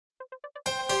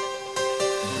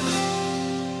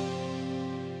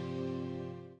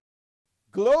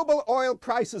Global oil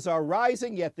prices are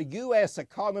rising, yet the US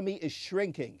economy is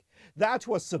shrinking. That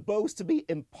was supposed to be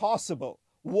impossible.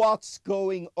 What's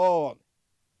going on?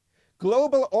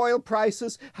 Global oil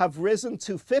prices have risen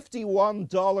to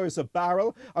 $51 a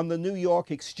barrel on the New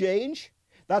York Exchange.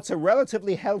 That's a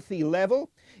relatively healthy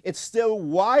level. It's still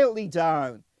wildly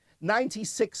down.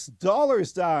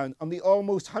 $96 down on the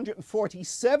almost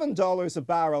 $147 a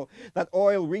barrel that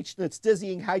oil reached in its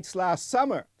dizzying heights last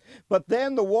summer. But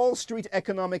then the Wall Street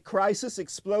economic crisis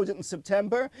exploded in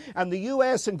September, and the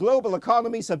US and global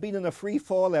economies have been in a free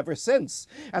fall ever since.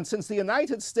 And since the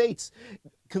United States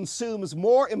consumes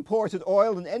more imported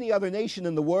oil than any other nation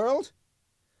in the world,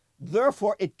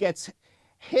 therefore it gets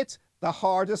hit the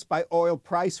hardest by oil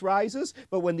price rises.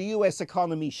 But when the US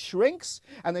economy shrinks,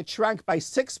 and it shrank by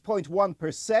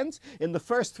 6.1% in the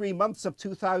first 3 months of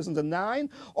 2009,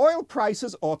 oil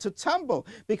prices ought to tumble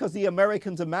because the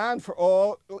American demand for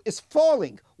oil is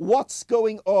falling. What's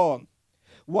going on?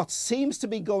 What seems to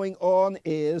be going on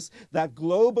is that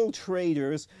global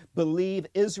traders believe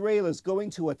Israel is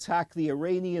going to attack the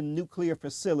Iranian nuclear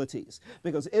facilities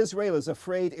because Israel is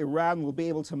afraid Iran will be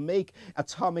able to make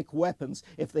atomic weapons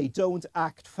if they don't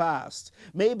act fast.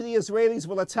 Maybe the Israelis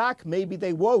will attack, maybe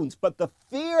they won't, but the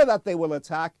fear that they will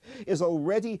attack is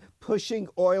already pushing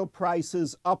oil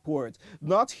prices upward.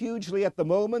 Not hugely at the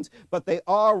moment, but they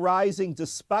are rising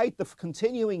despite the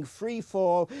continuing free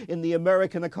fall in the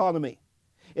American economy.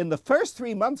 In the first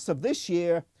 3 months of this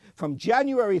year, from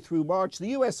January through March,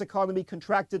 the US economy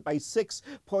contracted by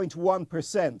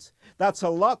 6.1%. That's a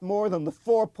lot more than the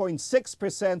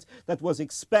 4.6% that was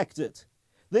expected.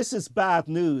 This is bad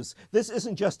news. This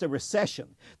isn't just a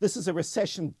recession. This is a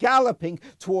recession galloping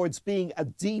towards being a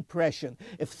depression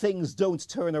if things don't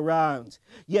turn around.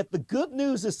 Yet the good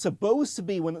news is supposed to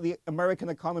be when the American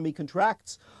economy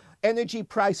contracts, energy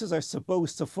prices are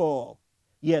supposed to fall.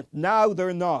 Yet now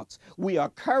they're not. We are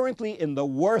currently in the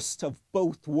worst of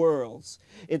both worlds.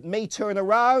 It may turn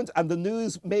around and the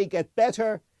news may get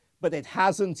better, but it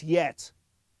hasn't yet.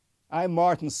 I'm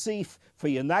Martin Sieff for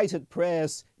United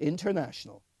Press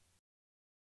International.